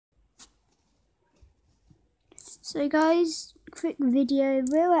So guys, quick video,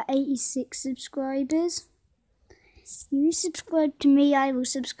 we're at 86 subscribers. You subscribe to me, I will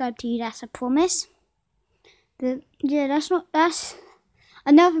subscribe to you, that's a promise. But yeah, that's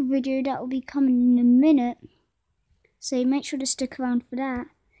another video that will be coming in a minute. So make sure to stick around for that.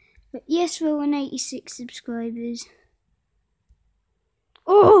 But yes, we're on 86 subscribers.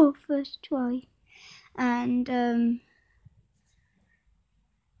 Oh, first try. And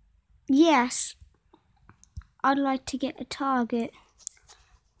yes, I'd like to get a target.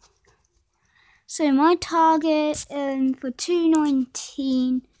 So my target for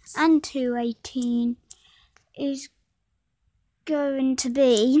 219 and 218 is going to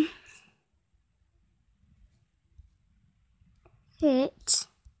be hit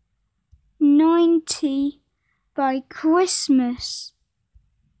 90 by Christmas.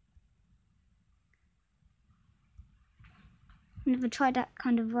 Never tried that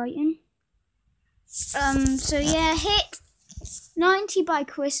kind of writing. So yeah, hit 90 by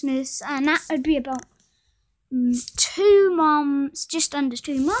Christmas, and that would be about 2 months, just under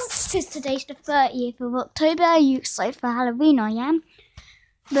 2 months, because today's the 30th of October. Are you excited for Halloween? I am.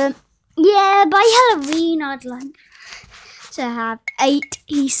 But yeah, by Halloween, I'd like to have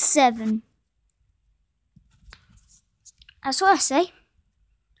 87. That's what I say.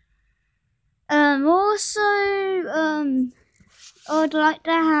 I'd like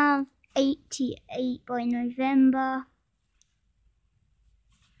to have 88 by November.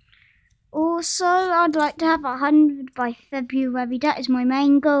 Also, I'd like to have 100 by February. That is my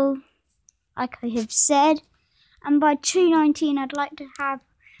main goal, like I have said. And by 219, I'd like to have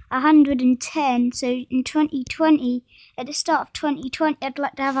 110. So in 2020, at the start of 2020, I'd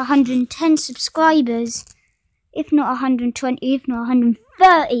like to have 110 subscribers. If not 120, if not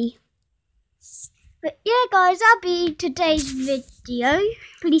 130. But yeah, guys, that'll be today's video.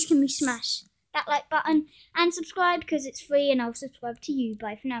 Please can we smash that like button and subscribe because it's free, and I'll subscribe to you.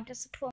 Bye for now. That's a promise.